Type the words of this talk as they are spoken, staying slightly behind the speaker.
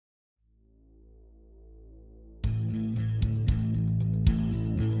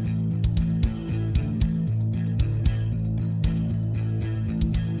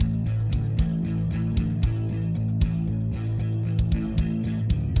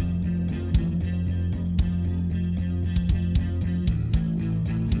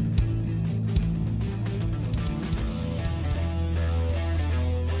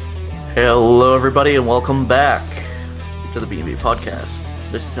Hello, everybody, and welcome back to the B&B Podcast.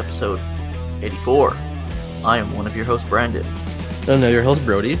 This is episode 84. I am one of your hosts, Brandon. No, your host,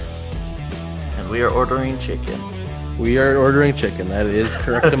 Brody. And we are ordering chicken. We are ordering chicken. That is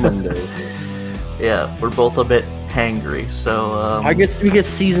correctamundo. Yeah, we're both a bit hangry, so... I guess we get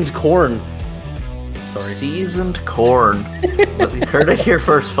seasoned corn. Sorry. Seasoned corn. You heard it here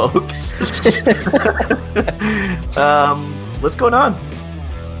first, folks. What's going on?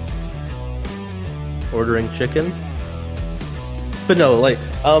 Ordering chicken? But no,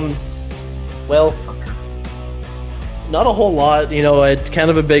 well, not a whole lot. You know, it kind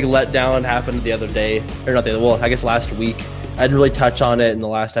of a big letdown happened the other day. Or not the other, well, I guess last week. I didn't really touch on it in the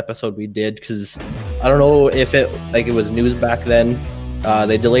last episode we did, because I don't know if it was news back then.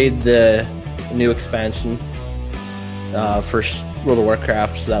 They delayed the new expansion for World of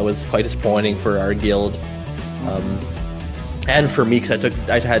Warcraft, so that was quite disappointing for our guild. And for me, because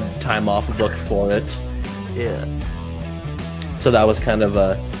I had time off booked for it. Yeah. So that was kind of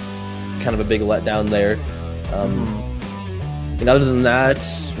a big letdown there. And other than that,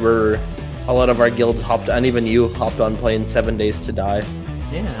 a lot of our guilds hopped, and even you hopped on playing 7 Days to Die.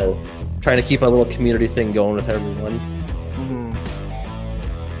 Yeah. So trying to keep a little community thing going with everyone.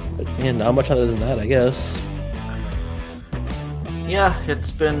 But yeah, not much other than that, I guess. Yeah, it's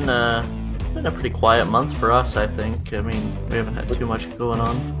been a pretty quiet month for us, I think. I mean, we haven't had too much going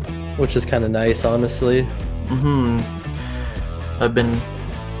on. Which is kind of nice, honestly. I've been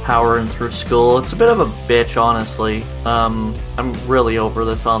powering through school. It's a bit of a bitch, honestly. I'm really over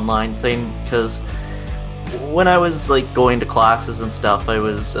this online thing, because when I was going to classes and stuff, I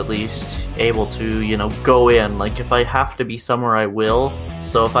was at least able to, go in. Like, if I have to be somewhere, I will.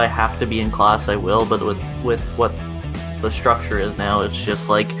 So if I have to be in class, I will. But with what the structure is now, it's just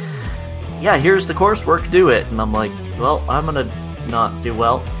like, yeah, here's the coursework, do it. And I'm like, well, I'm gonna not do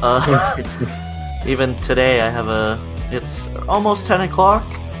well. Even today, it's almost 10 o'clock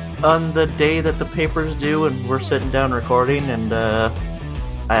on the day that the paper's due, and we're sitting down recording, and I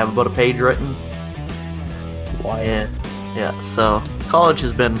have about a page written. Why? Yeah, so college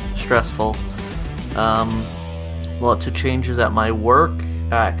has been stressful. Lots of changes at my work,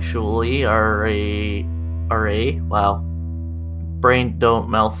 actually. Wow. Brain don't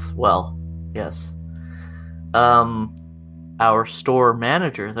mouth well. Yes. Our store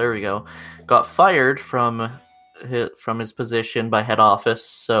manager, there we go, got fired from his position by head office,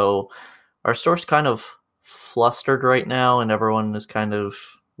 so our store's kind of flustered right now, and everyone is kind of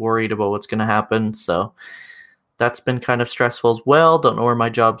worried about what's going to happen, so that's been kind of stressful as well. Don't know where my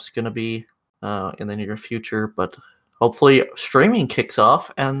job's going to be in the near future, but hopefully streaming kicks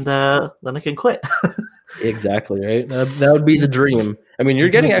off, and then I can quit. Exactly, right? That would be the dream. I mean, you're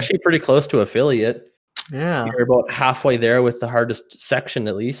getting actually pretty close to affiliate. Yeah. You're about halfway there with the hardest section,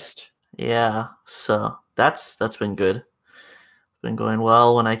 at least. Yeah, so that's been good. It's been going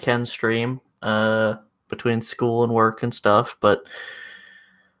well when I can stream between school and work and stuff, but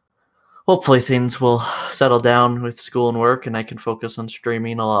hopefully things will settle down with school and work, and I can focus on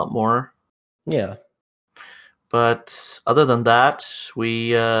streaming a lot more. Yeah. But other than that,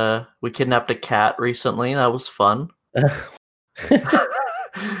 we kidnapped a cat recently. That was fun.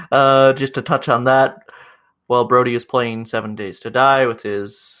 Just to touch on that, while Brody was playing 7 Days to Die with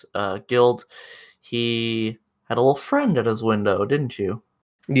his guild, he had a little friend at his window, didn't you?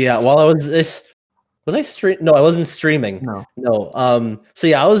 Yeah, while I was I streaming? No, I wasn't streaming. No. So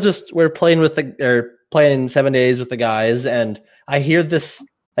yeah, we're playing playing 7 Days with the guys, and I hear this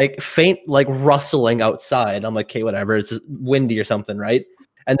faint rustling outside. I'm like, okay, whatever, it's windy or something, right?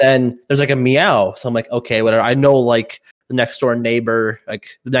 And then there's a meow, so I'm like, okay, whatever. I know the next door neighbor, the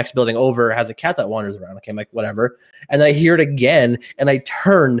next building over, has a cat that wanders around. Okay, I'm like, whatever. And then I hear it again, and I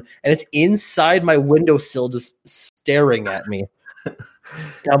turn, and it's inside my windowsill, just staring at me.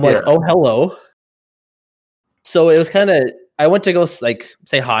 I'm like, oh, hello. So it was I went to go say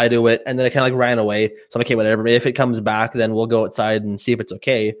hi to it, and then it kind of ran away. So I'm like, okay, whatever. If it comes back, then we'll go outside and see if it's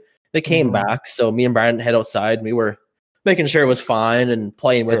okay. It came back, so me and Brian head outside, and we were making sure it was fine and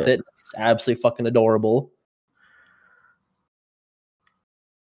playing with it. It's absolutely fucking adorable.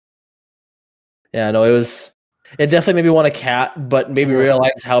 Yeah, no, it definitely made me want a cat, but made me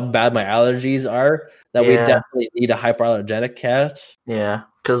realize how bad my allergies are, that we definitely need a hypoallergenic cat. Yeah,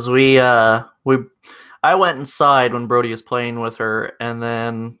 because I went inside when Brody was playing with her, and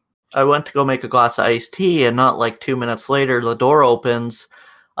then I went to go make a glass of iced tea, and not 2 minutes later, the door opens.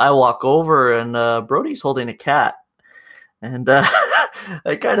 I walk over, and Brody's holding a cat. And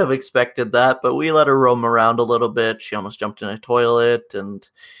I kind of expected that, but we let her roam around a little bit. She almost jumped in a toilet, and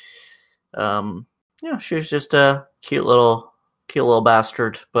she was just a cute little cute little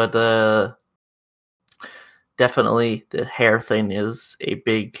bastard. But definitely the hair thing is a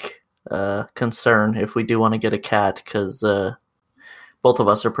big concern if we do want to get a cat, because both of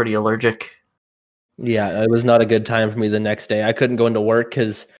us are pretty allergic. Yeah, it was not a good time for me the next day. I couldn't go into work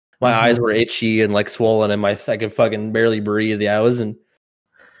because my eyes were itchy and like swollen, and I could fucking barely breathe. Yeah, it was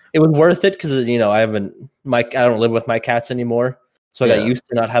worth it because I don't live with my cats anymore, so I got used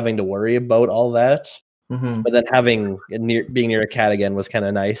to not having to worry about all that. Mm-hmm. But then being near a cat again was kind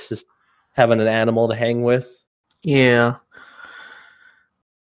of nice, just having an animal to hang with. Yeah.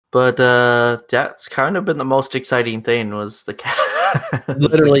 But that's kind of been the most exciting thing, was the cat.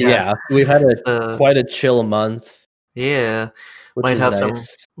 Literally, yeah. We've had quite a chill month. Yeah. Might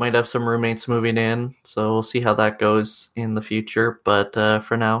have some roommates moving in, so we'll see how that goes in the future. But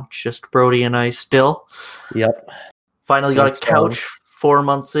for now, it's just Brody and I still. Yep. Finally got a couch 4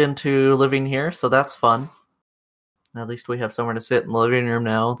 months into living here, so that's fun. At least we have somewhere to sit in the living room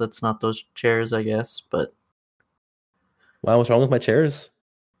now. That's not those chairs, I guess. But wow, what's wrong with my chairs?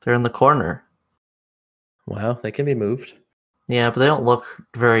 They're in the corner. Wow, they can be moved. Yeah, but they don't look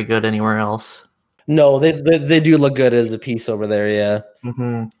very good anywhere else. No, they do look good as a piece over there, yeah.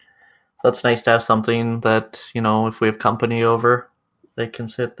 Mm-hmm. So it's nice to have something that, if we have company over, they can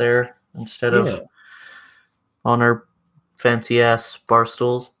sit there instead of on our fancy-ass bar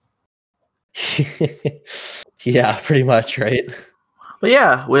stools. Yeah, pretty much, right? But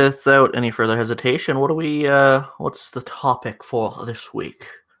yeah, without any further hesitation, what's the topic for this week?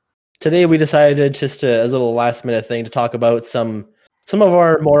 Today we decided just as a little last-minute thing to talk about some of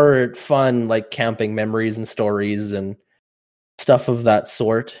our more fun, like, camping memories and stories and stuff of that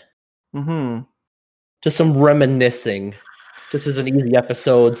sort. Mm-hmm. Just some reminiscing. This is an easy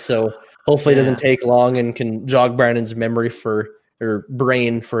episode, so hopefully it doesn't take long and can jog Brandon's memory or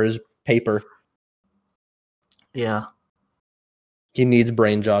brain for his paper. Yeah. He needs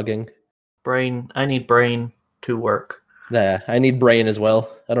brain jogging. I need brain to work. Yeah, I need brain as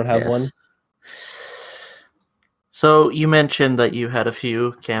well. I don't have one. So you mentioned that you had a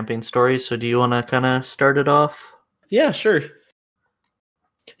few camping stories, so do you want to kind of start it off? Yeah, sure.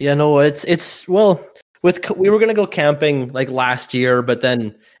 Yeah, no, it's well, we were gonna go camping like last year, but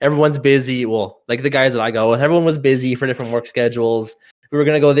then everyone's busy. Well, like the guys that I go with, everyone was busy for different work schedules. We were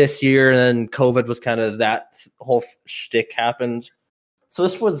gonna go this year, and then COVID was kind of that whole shtick happened. So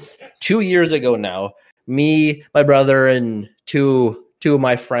this was 2 years ago now. Me, my brother, and two of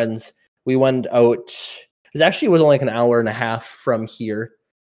my friends. We went out. It actually was only like an hour and a half from here.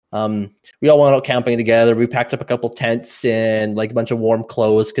 We all went out camping together. We packed up a couple tents and like a bunch of warm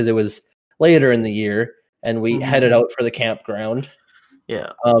clothes because it was later in the year, and we headed out for the campground.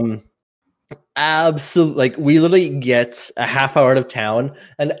 Yeah. Absolute, like, we literally get a half hour out of town,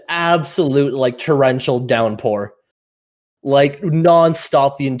 an absolute like torrential downpour, like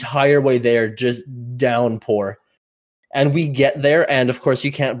nonstop the entire way there, just downpour. And we get there, and of course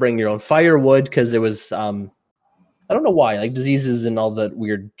you can't bring your own firewood because it was I don't know why, like diseases and all that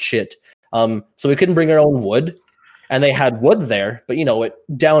weird shit. So we couldn't bring our own wood, and they had wood there, but it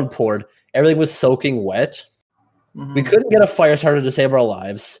downpoured. Everything was soaking wet. Mm-hmm. We couldn't get a fire started to save our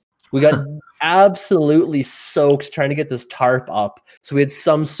lives. We got absolutely soaked trying to get this tarp up, so we had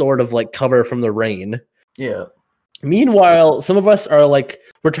some sort of like cover from the rain. Yeah. Meanwhile, some of us are like,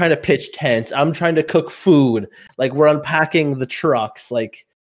 we're trying to pitch tents. I'm trying to cook food. Like, we're unpacking the trucks. Like,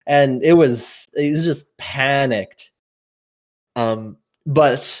 and it was just panicked.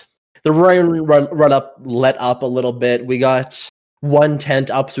 But the rain let up a little bit. We got one tent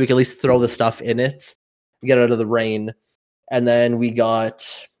up so we could at least throw the stuff in it, get out of the rain. And then we got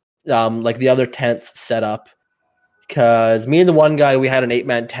like the other tents set up, because me and the one guy, we had an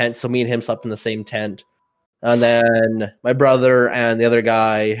 8-man tent, so me and him slept in the same tent. And then my brother and the other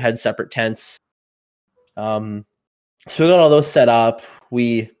guy had separate tents. So we got all those set up.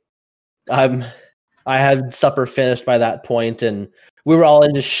 I had supper finished by that point, and we were all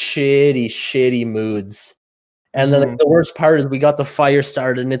into shitty moods. And then the worst part is we got the fire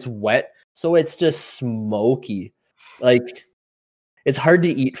started and it's wet, so it's just smoky. Like, it's hard to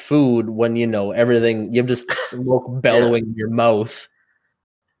eat food when everything, you have just smoke bellowing in your mouth.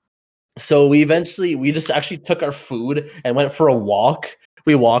 So we just actually took our food and went for a walk.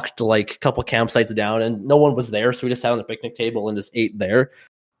 We walked like a couple campsites down, and no one was there, so we just sat on the picnic table and just ate there,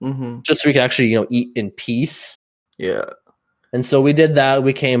 just so we could actually eat in peace. Yeah. And so we did that.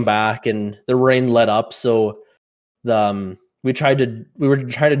 We came back, and the rain let up. So we were trying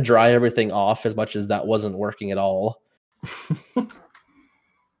to dry everything off as much as that wasn't working at all.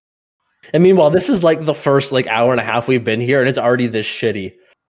 And meanwhile, this is like the first like hour and a half we've been here, and it's already this shitty.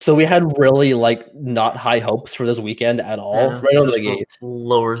 So we had really like not high hopes for this weekend at all. Yeah, right out of the gate,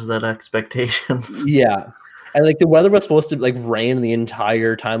 lowers that expectations. Yeah, and like the weather was supposed to like rain the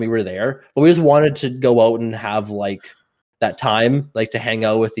entire time we were there, but we just wanted to go out and have like that time, like to hang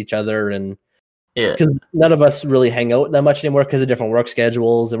out with each other, and because none of us really hang out that much anymore because of different work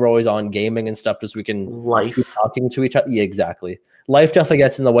schedules, and we're always on gaming and stuff, just so we can keep talking to each other. Yeah, exactly. Life definitely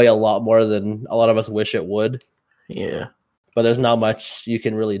gets in the way a lot more than a lot of us wish it would. Yeah. But there's not much you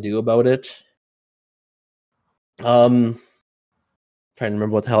can really do about it. Trying to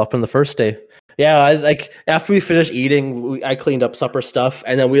remember what the hell happened the first day. Yeah, like after we finished eating, I cleaned up supper stuff,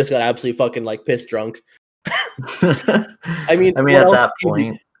 and then we just got absolutely fucking like piss drunk. I mean, at that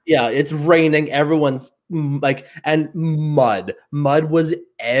point, yeah, it's raining. Everyone's like, and mud was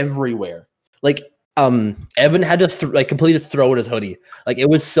everywhere. Like, Evan had to completely just throw out his hoodie. Like, it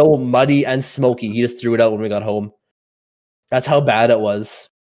was so muddy and smoky. He just threw it out when we got home. That's how bad it was.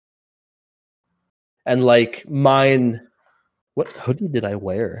 And like mine, what hoodie did I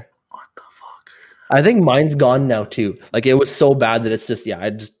wear? What the fuck? I think mine's gone now too. Like, it was so bad that it's just, I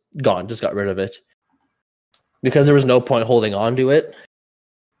just got rid of it because there was no point holding on to it.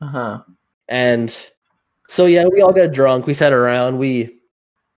 And so yeah, we all got drunk. We sat around. We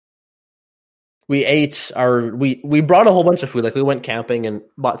ate we brought a whole bunch of food. Like, we went camping and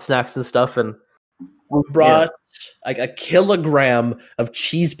bought snacks and stuff, and we brought like a kilogram of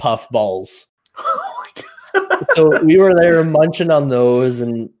cheese puff balls. Oh my god! So we were there munching on those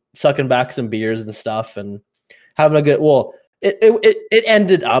and sucking back some beers and stuff and having a good. Well, it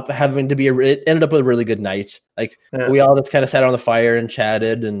ended up having to be it ended up with a really good night. Like, we all just kind of sat on the fire and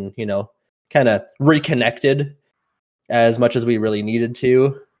chatted and kind of reconnected as much as we really needed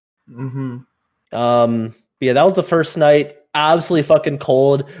to. Yeah, that was the first night. Absolutely fucking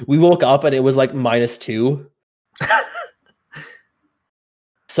cold. We woke up and it was like -2.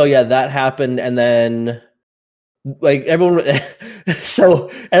 So yeah, that happened, and then like everyone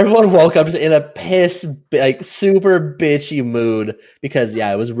woke up in a like super bitchy mood because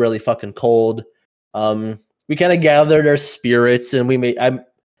it was really fucking cold. We kind of gathered our spirits and we made.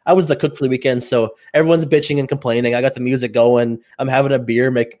 I was the cook for the weekend, so everyone's bitching and complaining. I got the music going. I'm having a beer,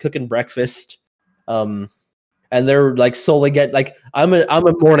 cooking breakfast. And they're like solely I'm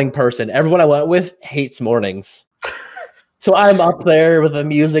a morning person. Everyone I went with hates mornings. So I'm up there with the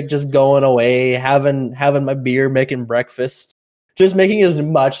music just going away, having my beer, making breakfast, just making as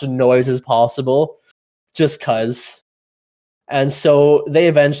much noise as possible, just cuz. And so they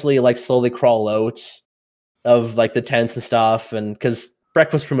eventually like slowly crawl out of like the tents and stuff, and because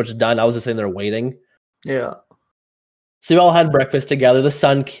breakfast was pretty much done, I was just sitting there waiting. Yeah. So we all had breakfast together. The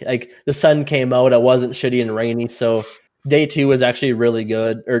sun came out. It wasn't shitty and rainy, so day 2 was actually really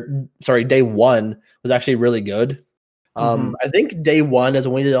good. Or sorry, day 1 was actually really good. I think day 1 is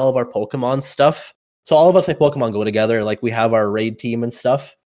when we did all of our Pokemon stuff. So all of us play Pokemon Go together. Like, we have our raid team and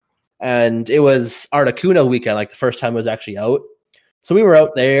stuff. And it was Articuno weekend, like the first time it was actually out. So we were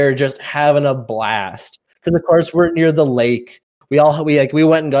out there just having a blast. Because of course we're near the lake. We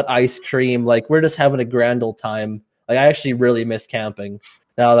went and got ice cream. Like, we're just having a grand old time. Like, I actually really miss camping.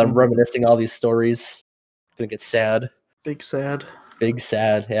 Now that I'm reminiscing all these stories, I'm gonna get sad. Big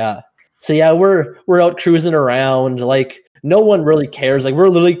sad, yeah. So yeah, we're out cruising around. Like, no one really cares. Like, we're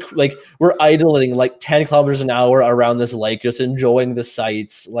literally we're idling like 10 kilometers an hour around this lake, just enjoying the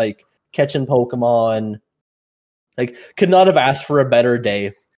sights, like catching Pokemon. Like, could not have asked for a better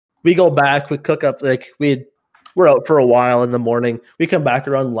day. We go back, we cook up, like we're out for a while in the morning. We come back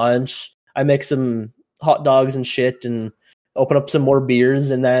around lunch. I make some hot dogs and shit and open up some more beers,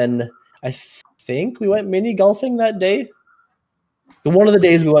 and then I think we went mini golfing that day. One of the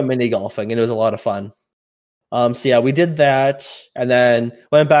days we went mini golfing, and it was a lot of fun. So yeah, we did that, and then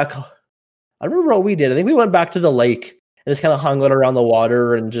went back. I don't remember what we did. I think we went back to the lake and just kind of hung out around the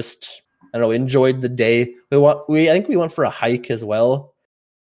water and just, I don't know, enjoyed the day. I think we went for a hike as well.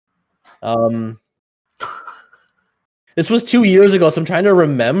 This was 2 years ago, so I'm trying to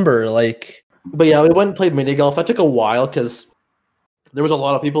remember. But yeah, we went and played mini golf. That took a while because there was a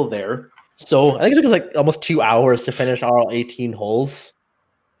lot of people there. So I think it took us like almost 2 hours to finish all 18 holes.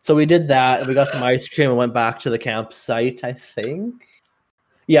 So we did that, and we got some ice cream and went back to the campsite, I think.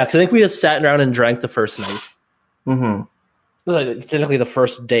 Yeah, because I think we just sat around and drank the first night. It was like technically the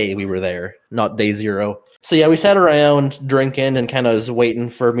first day we were there, not day 0. So yeah, we sat around drinking and kind of was waiting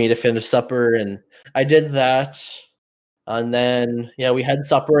for me to finish supper, and I did that. And then, yeah, we had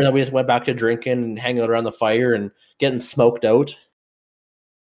supper, and then we just went back to drinking and hanging out around the fire and getting smoked out.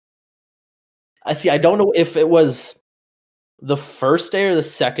 I don't know if it was the first day or the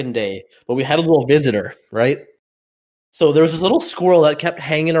second day, but we had a little visitor, right? So there was this little squirrel that kept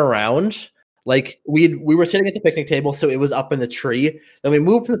hanging around. Like we were sitting at the picnic table, so it was up in the tree. Then we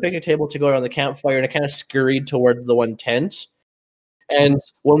moved from the picnic table to go around the campfire, and it kind of scurried toward the one tent. And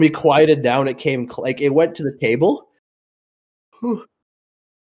when we quieted down, it came like it went to the table. Whew.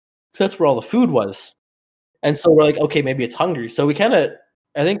 So that's where all the food was. And so we're like, okay, maybe it's hungry. So we kind of,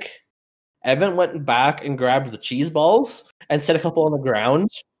 I think Evan went back and grabbed the cheese balls and set a couple on the ground.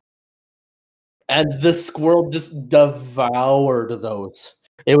 And the squirrel just devoured those.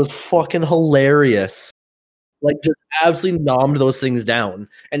 It was fucking hilarious. Like, just absolutely nommed those things down.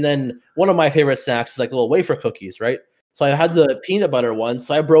 And then one of my favorite snacks is like little wafer cookies, right? So I had the peanut butter one,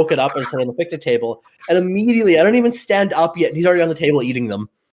 so I broke it up and set it on the picnic table. And immediately, I don't even stand up yet. He's already on the table eating them.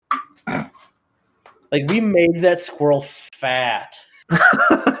 Like, we made that squirrel fat.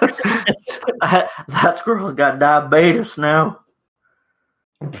 That squirrel's got diabetes now.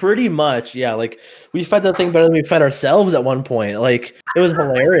 Pretty much, yeah. Like, we fed that thing better than we fed ourselves at one point. Like, it was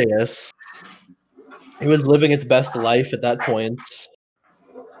hilarious. It was living its best life at that point.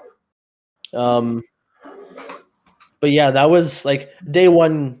 But yeah, that was like day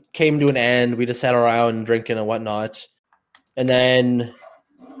one came to an end. We just sat around drinking and whatnot. And then,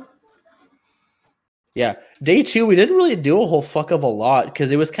 yeah, day two, we didn't really do a whole fuck of a lot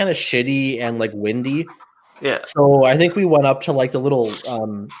because it was kind of shitty and like windy. Yeah. So I think we went up to like the little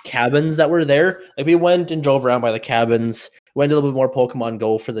cabins that were there. Like we went and drove around by the cabins, went a little bit more Pokemon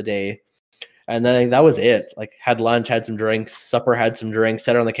Go for the day. And then that was it. Like had lunch, had some drinks, supper, had some drinks,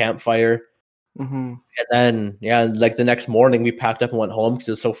 sat around the campfire. Mm-hmm. And then, yeah, like the next morning we packed up and went home because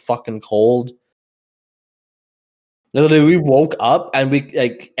it was so fucking cold. Literally, we woke up and we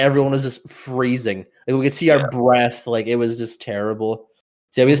like everyone was just freezing. Like we could see our breath. Like it was just terrible.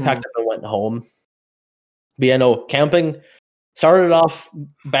 So yeah, we just packed up and went home. But yeah, no, camping started off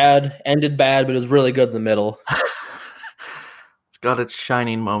bad, ended bad, but it was really good in the middle. It's got its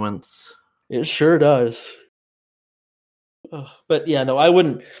shining moments. It sure does. But yeah, no, I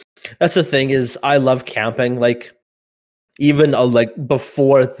wouldn't. That's the thing is, I love camping. Like even like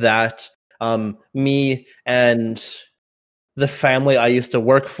before that, me and the family I used to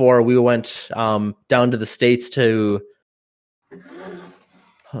work for, we went down to the States to.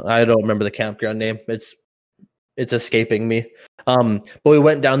 I don't remember the campground name. It's escaping me. But we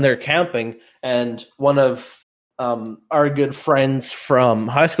went down there camping, and one of our good friends from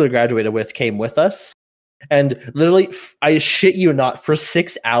high school we graduated with came with us. And literally, I shit you not, for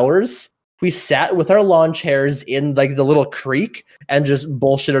 6 hours, we sat with our lawn chairs in like the little creek and just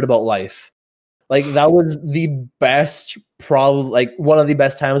bullshitted about life. Like that was the best, like one of the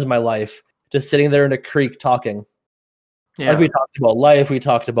best times of my life, just sitting there in a creek talking. Yeah. Like we talked about life, we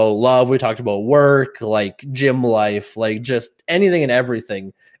talked about love, we talked about work, like gym life, like just anything and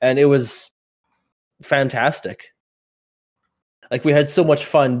everything. And it was fantastic. Like we had so much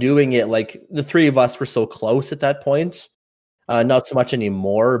fun doing it. Like the three of us were so close at that point. Not so much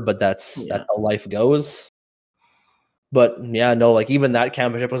anymore, but that's how life goes. But yeah, no, like even that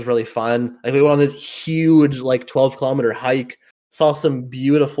camping trip was really fun. Like we went on this huge, like 12-kilometer hike, saw some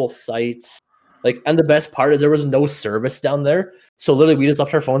beautiful sights. Like, and the best part is there was no service down there. So literally we just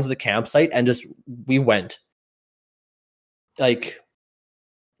left our phones at the campsite and we went. Like,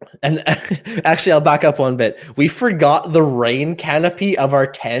 and actually I'll back up one bit. We forgot the rain canopy of our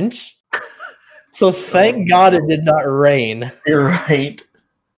tent. So thank God it did not rain. You're right.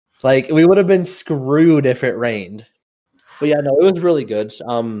 Like we would have been screwed if it rained. But yeah, no, it was really good.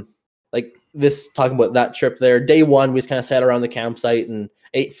 Like this talking about that trip there. Day one, we just kind of sat around the campsite and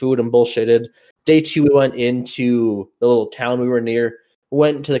ate food and bullshitted. Day two, we went into the little town we were near.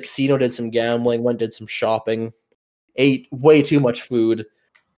 Went to the casino, did some gambling, did some shopping, ate way too much food.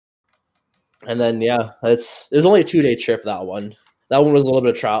 And then yeah, it was only a 2-day trip, that one. That one was a little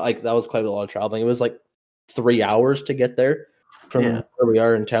bit of travel. Like that was quite a lot of traveling. It was like 3 hours to get there from where we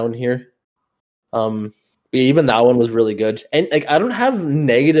are in town here. Even that one was really good. And like I've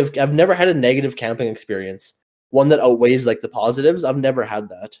never had a negative camping experience. One that outweighs like the positives. I've never had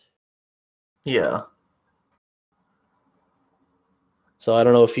that. Yeah. So I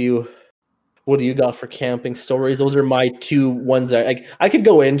don't know what do you got for camping stories? Those are my two ones that like I could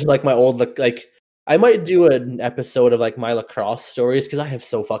go into like my old like I might do an episode of like my lacrosse stories because I have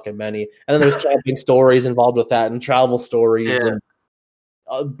so fucking many. And then there's camping stories involved with that and travel stories and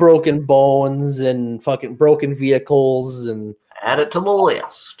broken bones and fucking broken vehicles and add it to the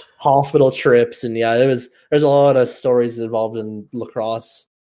list. Hospital trips and yeah, there's a lot of stories involved in lacrosse.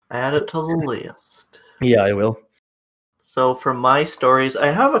 Add it to the list. Yeah, I will. So for my stories,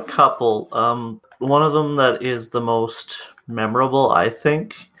 I have a couple. One of them that is the most memorable, I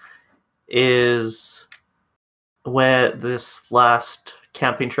think, is where this last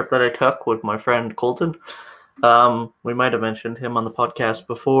camping trip that I took with my friend Colton, we might have mentioned him on the podcast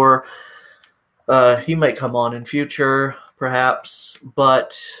before. He might come on in future, perhaps,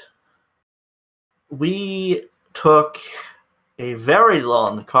 but we took a very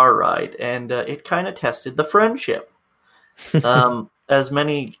long car ride, and it kind of tested the friendship. As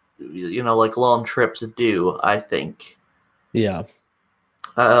many, like long trips do, I think. Yeah.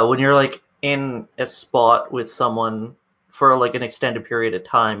 When you're like in a spot with someone for like an extended period of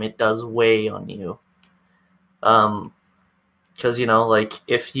time, it does weigh on you. Because like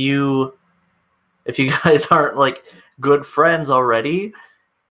if you guys aren't like good friends already,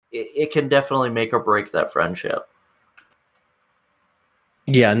 it can definitely make or break that friendship.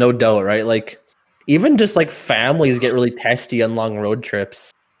 Yeah, no doubt, right? Like, even just like families get really testy on long road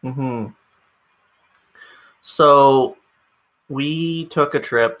trips. Mm-hmm. So we took a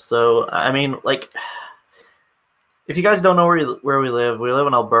trip. So I mean, like, if you guys don't know where we live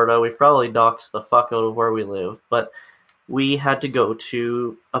in Alberta. We've probably doxed the fuck out of where we live, but we had to go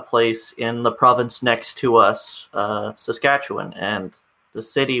to a place in the province next to us, Saskatchewan, and the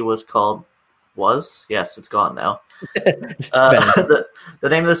city was called. Yes, it's gone now. The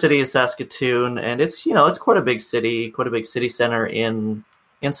name of the city is Saskatoon, and it's it's quite a big city center in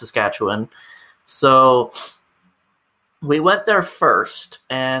Saskatchewan. So we went there first,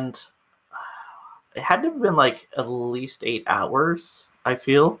 and it had to have been like at least 8 hours, I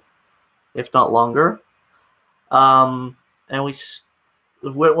feel, if not longer. And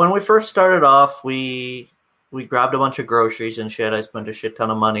when we first started off, we grabbed a bunch of groceries and shit. I spent a shit ton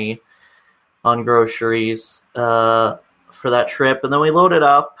of money on groceries for that trip, and then we loaded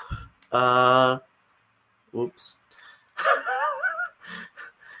up.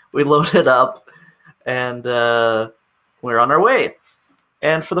 We loaded up, and we were on our way.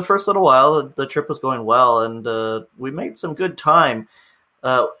 And for the first little while, the trip was going well, and we made some good time.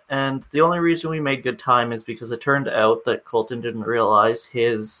 And the only reason we made good time is because it turned out that Colton didn't realize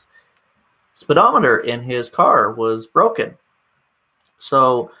his speedometer in his car was broken.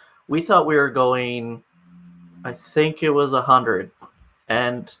 So we thought we were going, I think it was 100.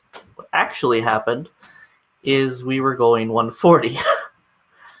 And what actually happened is we were going 140.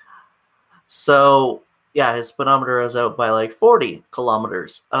 So yeah, his speedometer was out by like 40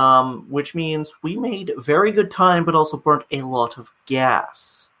 kilometers, which means we made very good time, but also burnt a lot of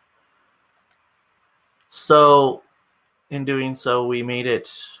gas. So in doing so, we made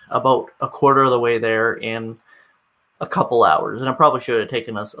it about a quarter of the way there in a couple hours, and it probably should have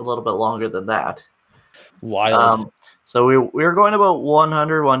taken us a little bit longer than that. Wild. So we were going about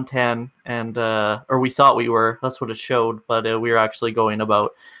 100, 110, and or we thought we were. That's what it showed, but we were actually going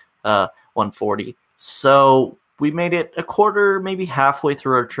about 140. So we made it a quarter, maybe halfway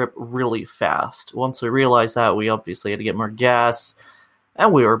through our trip really fast. Once we realized that, we obviously had to get more gas,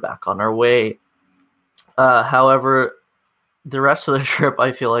 and we were back on our way. However, the rest of the trip,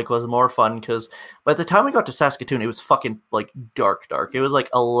 I feel like, was more fun because by the time we got to Saskatoon, it was fucking like dark. It was like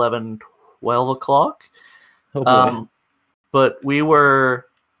 11, 12 o'clock. Oh boy. But we were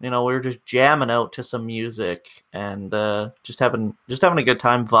just jamming out to some music and just having a good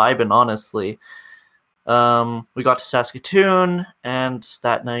time vibing, honestly. We got to Saskatoon, and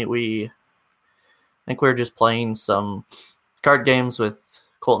that night I think we were just playing some card games with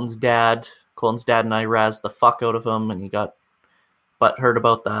Colton's dad. Colton's dad and I razzed the fuck out of him, and he got butthurt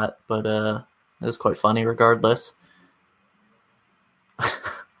about that, but it was quite funny regardless.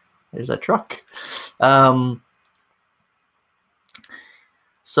 There's that truck.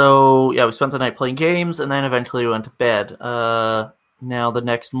 So yeah, we spent the night playing games, and then eventually we went to bed. Now the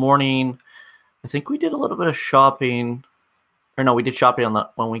next morning, I think we did a little bit of shopping. Or no, we did shopping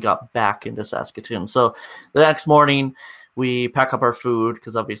when we got back into Saskatoon. So the next morning, we pack up our food,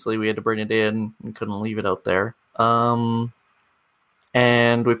 because obviously we had to bring it in and couldn't leave it out there.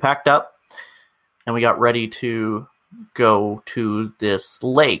 And we packed up, and we got ready to go to this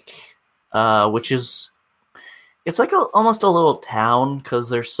lake, which is, it's like almost a little town, because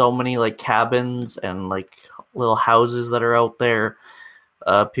there's so many like cabins and like little houses that are out there.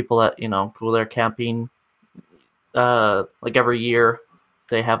 People that go there camping, like every year,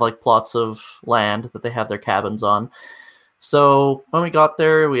 they have like plots of land that they have their cabins on. So when we got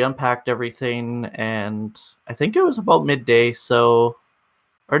there, we unpacked everything, and I think it was about midday.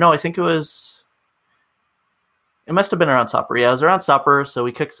 I think it must have been around supper. Yeah, it was around supper. So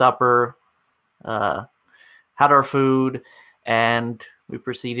we cooked supper, had our food, and we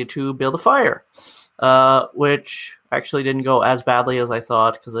proceeded to build a fire, which actually didn't go as badly as I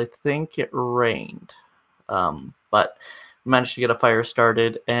thought, because I think it rained. But managed to get a fire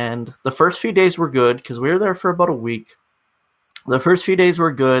started. And the first few days were good because we were there for about a week. The first few days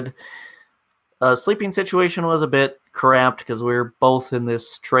were good. Sleeping situation was a bit cramped because we were both in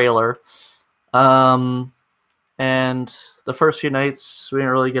this trailer. And the first few nights, we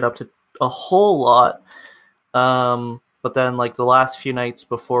didn't really get up to a whole lot. But then, like, the last few nights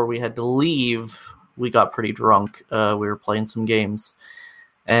before we had to leave, we got pretty drunk. We were playing some games.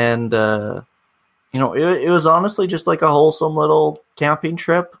 And, it was honestly just like a wholesome little camping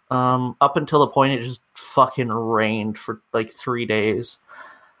trip. Up until the point it just fucking rained for like 3 days.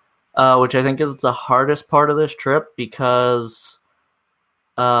 Which I think is the hardest part of this trip because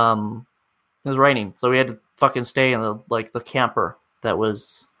it was raining. So we had to fucking stay in the camper that we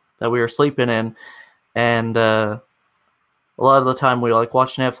were sleeping in. And a lot of the time we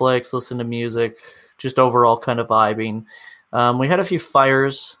watch Netflix, listen to music, just overall kind of vibing. We had a few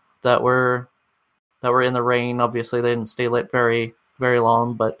fires that were in the rain. Obviously, they didn't stay lit very, very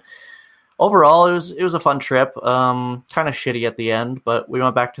long, but overall, it was a fun trip. Kind of shitty at the end, but we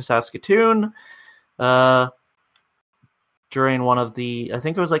went back to Saskatoon during one of I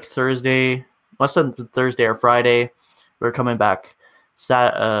think it was like Thursday, must have been Thursday or Friday. We were coming back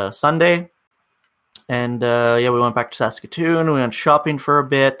Sunday, and we went back to Saskatoon. We went shopping for a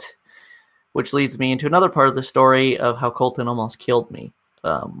bit, which leads me into another part of the story of how Colton almost killed me.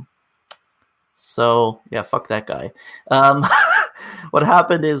 So, yeah, fuck that guy. What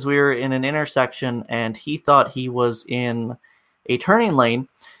happened is we were in an intersection, and he thought he was in a turning lane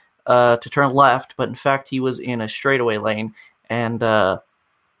to turn left, but in fact he was in a straightaway lane, and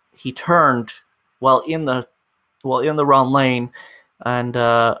he turned while in the wrong lane, and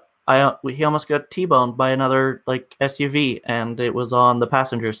he almost got T-boned by another SUV, and it was on the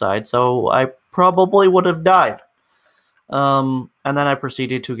passenger side, so I probably would have died. And then I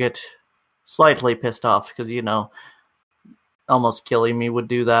proceeded to get slightly pissed off because, almost killing me would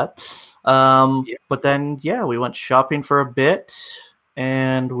do that. But then, we went shopping for a bit,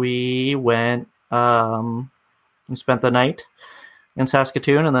 and we went, we spent the night in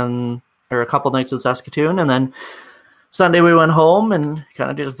Saskatoon, or a couple nights in Saskatoon, and then Sunday we went home and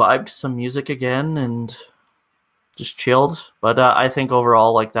kind of just vibed to some music again and just chilled. But I think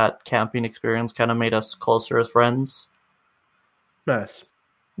overall, that camping experience kind of made us closer as friends. Nice.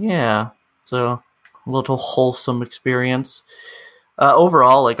 Yeah. So a little wholesome experience.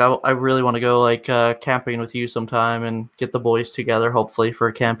 Overall, I really want to go camping with you sometime and get the boys together, hopefully, for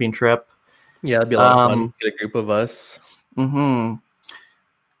a camping trip. Yeah, it'd be a lot of fun. Get a group of us. Mm-hmm.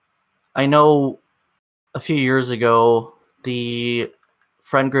 I know a few years ago, the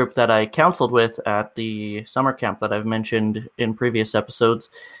friend group that I counseled with at the summer camp that I've mentioned in previous episodes,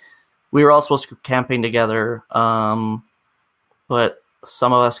 we were all supposed to go camping together, but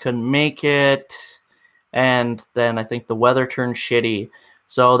some of us couldn't make it, and then I think the weather turned shitty,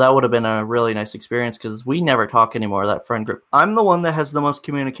 so that would have been a really nice experience because we never talk anymore, that friend group. I'm the one that has the most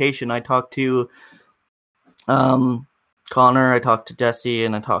communication. I talk to Connor, I talked to Jesse,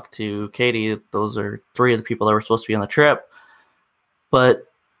 and I talked to Katie. Those are 3 of the people that were supposed to be on the trip, but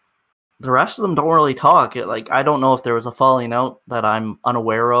the rest of them don't really talk. I don't know if there was a falling out that I'm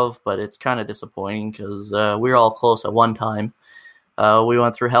unaware of, but it's kind of disappointing because we were all close at one time. We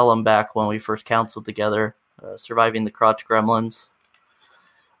went through hell and back when we first counseled together, surviving the crotch gremlins.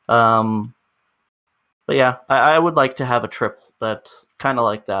 But yeah, I would like to have a trip that kind of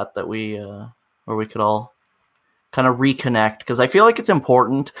like that we where we could all kind of reconnect, because I feel like it's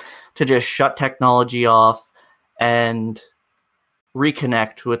important to just shut technology off and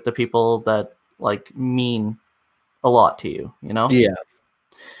reconnect with the people that mean a lot to you, Yeah.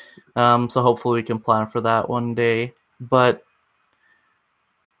 So hopefully we can plan for that one day. But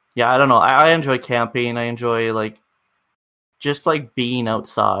yeah, I don't know. I enjoy camping. I enjoy just being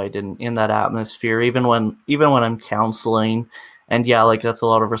outside and in that atmosphere, even when I'm counseling. And yeah, that's a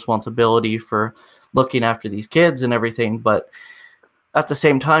lot of responsibility for looking after these kids and everything. But at the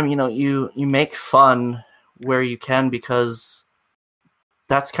same time, you make fun where you can, because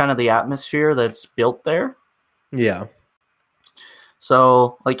that's kind of the atmosphere that's built there. Yeah.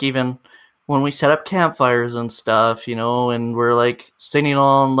 So even when we set up campfires and stuff, and we're singing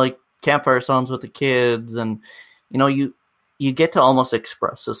on campfire songs with the kids, and you get to almost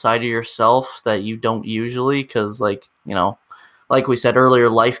express a side of yourself that you don't usually, because like we said earlier,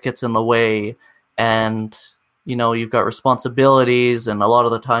 life gets in the way, and you've got responsibilities, and a lot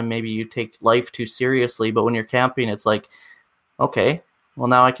of the time maybe you take life too seriously. But when you're camping, it's okay, well,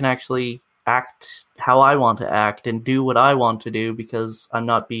 now I can actually act how I want to act and do what I want to do, because I'm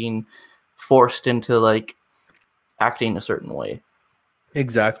not being forced into acting a certain way.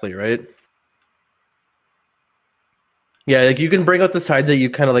 Exactly, right? Yeah, like you can bring out the side that you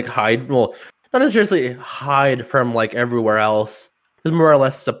kind of like hide. Well, not necessarily hide from like everywhere else. Just more or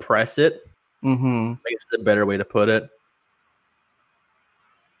less suppress it. Mm-hmm. I guess is a better way to put it.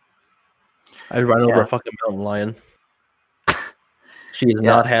 I'd run over a fucking mountain lion. She is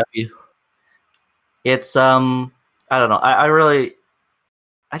not happy. It's I don't know.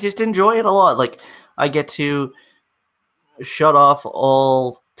 I just enjoy it a lot. Like I get to shut off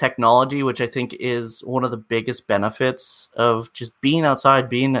all technology, which I think is one of the biggest benefits of just being outside,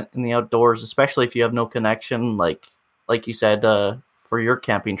 being in the outdoors, especially if you have no connection, like you said, for your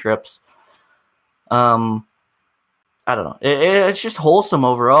camping trips. I don't know. It's just wholesome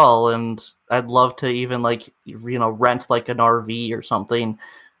overall, and I'd love to even rent like an RV or something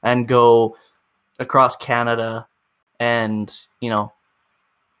and go across Canada and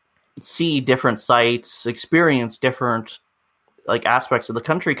see different sites, experience different aspects of the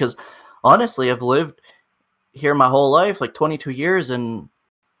country. Because honestly, I've lived here my whole life, like 22 years, and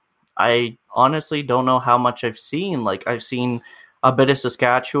I honestly don't know how much I've seen. Like I've seen a bit of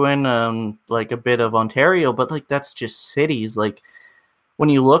Saskatchewan, like a bit of Ontario, but like that's just cities. Like when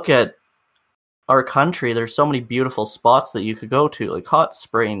you look at our country, there's so many beautiful spots that you could go to, like hot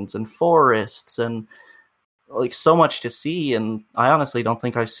springs and forests and like so much to see. And I honestly don't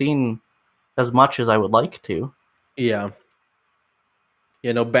think I've seen as much as I would like to. Yeah.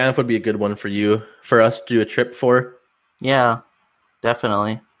 Banff would be a good one for us to do a trip for. Yeah,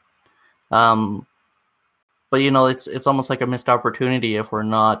 definitely. But it's almost like a missed opportunity if we're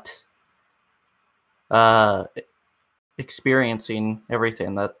not experiencing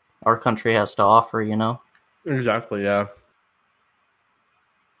everything that our country has to offer, Exactly, yeah.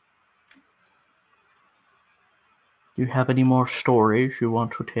 Do you have any more stories you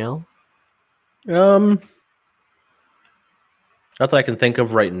want to tell? Not that I can think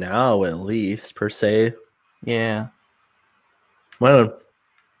of right now, at least, per se. Yeah. Well,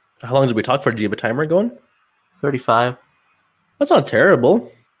 how long did we talk for? Do you have a timer going? 35. That's not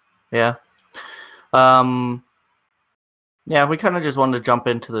terrible. Yeah. Yeah, we kind of just wanted to jump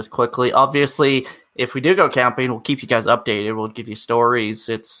into this quickly. Obviously, if we do go camping, we'll keep you guys updated. We'll give you stories.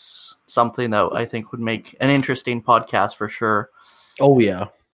 It's something that I think would make an interesting podcast for sure. Oh, yeah.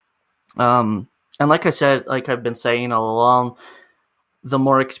 And like I said, like I've been saying all along, the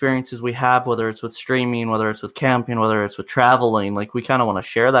more experiences we have, whether it's with streaming, whether it's with camping, whether it's with traveling, like we kind of want to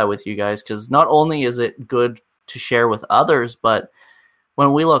share that with you guys, because not only is it good to share with others, but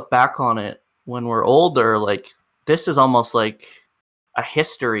when we look back on it when we're older, like this is almost like a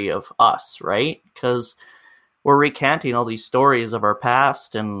history of us, right? Because we're recanting all these stories of our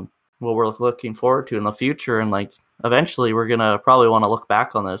past and what we're looking forward to in the future, and like eventually we're gonna probably want to look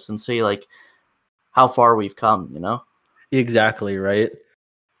back on this and see like how far we've come, Exactly, right?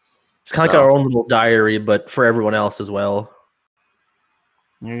 It's kind of like our own little diary, but for everyone else as well.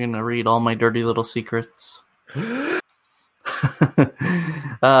 You're going to read all my dirty little secrets. But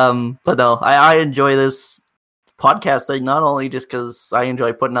no, I enjoy this podcast, like, not only just because I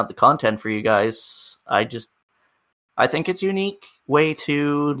enjoy putting out the content for you guys. I think it's a unique way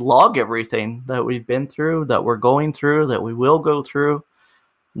to log everything that we've been through, that we're going through, that we will go through.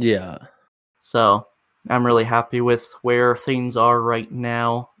 Yeah. So I'm really happy with where things are right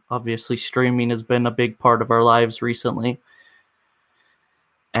now. Obviously, streaming has been a big part of our lives recently.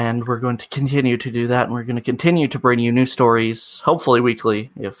 And we're going to continue to do that, and we're going to continue to bring you new stories, hopefully weekly,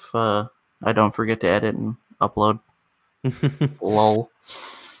 if I don't forget to edit and upload. Lol.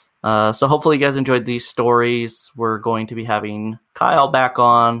 So hopefully you guys enjoyed these stories. We're going to be having Kyle back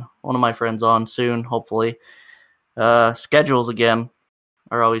on, one of my friends on soon, hopefully. Schedules, again,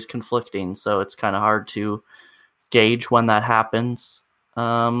 are always conflicting, so it's kind of hard to gauge when that happens.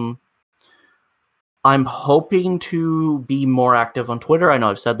 I'm hoping to be more active on Twitter. I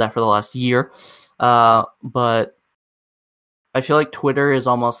know I've said that for the last year, but I feel like Twitter is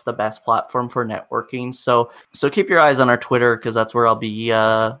almost the best platform for networking. So keep your eyes on our Twitter, because that's where I'll be,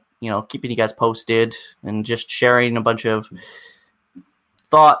 keeping you guys posted and just sharing a bunch of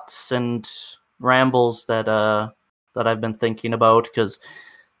thoughts and rambles that I've been thinking about, because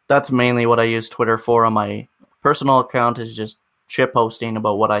that's mainly what I use Twitter for. On my personal account is just shit posting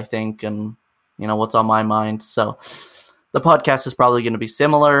about what I think and what's on my mind. So the podcast is probably going to be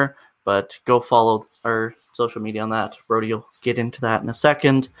similar, but go follow our social media on that. Brody will get into that in a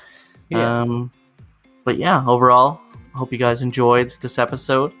second. Yeah. But yeah, overall, I hope you guys enjoyed this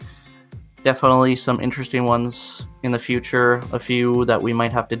episode. Definitely some interesting ones in the future. A few that we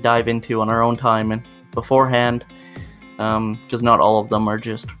might have to dive into on our own time and beforehand, because not all of them are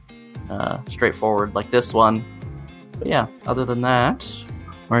just straightforward like this one. But yeah, other than that,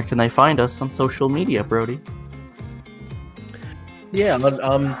 where can they find us on social media, Brody? Yeah, but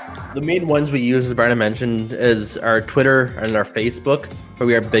the main ones we use, as Brandon mentioned, is our Twitter and our Facebook, where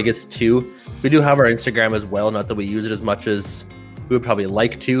we are biggest two. We do have our Instagram as well, not that we use it as much as we would probably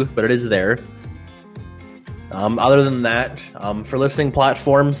like to, but it is there. Other than that, for listening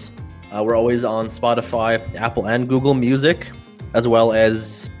platforms, we're always on Spotify, Apple, and Google Music, as well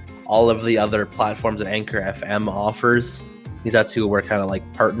as all of the other platforms that Anchor FM offers. Because that's who we're kind of like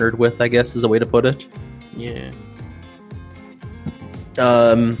partnered with, I guess, is a way to put it. Yeah.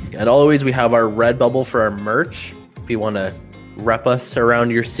 And always we have our Redbubble for our merch. If you want to rep us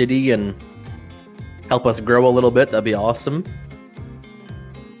around your city and help us grow a little bit, that'd be awesome.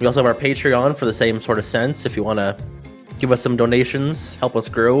 We also have our Patreon for the same sort of sense. If you want to give us some donations, help us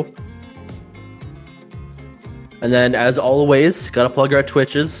grow. And then, as always, gotta plug our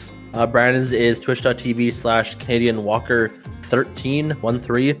Twitches. Brandon's is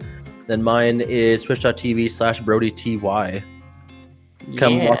twitch.tv/CanadianWalker13. Then mine is twitch.tv/BrodyTY.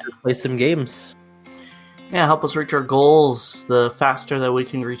 Come watch us play some games. Yeah, help us reach our goals. The faster that we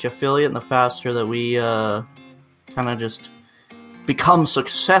can reach affiliate and the faster that we kind of just become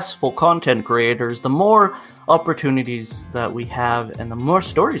successful content creators, the more opportunities that we have and the more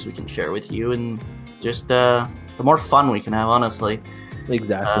stories we can share with you, and just the more fun we can have, honestly.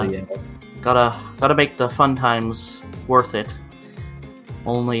 Exactly, yeah. Gotta make the fun times worth it.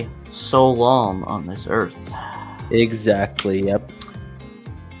 Only so long on this earth. Exactly, yep.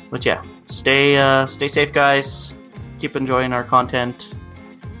 But yeah, stay safe, guys. Keep enjoying our content.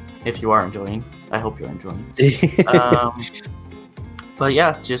 If you are enjoying. I hope you're enjoying. But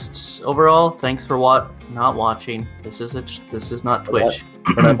yeah, just overall, thanks for not watching. This is not Twitch.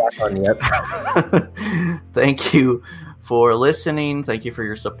 We're not back on yet. Thank you for listening. Thank you for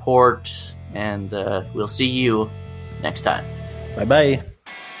your support. And we'll see you next time. Bye-bye.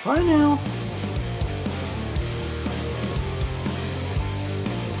 Bye now.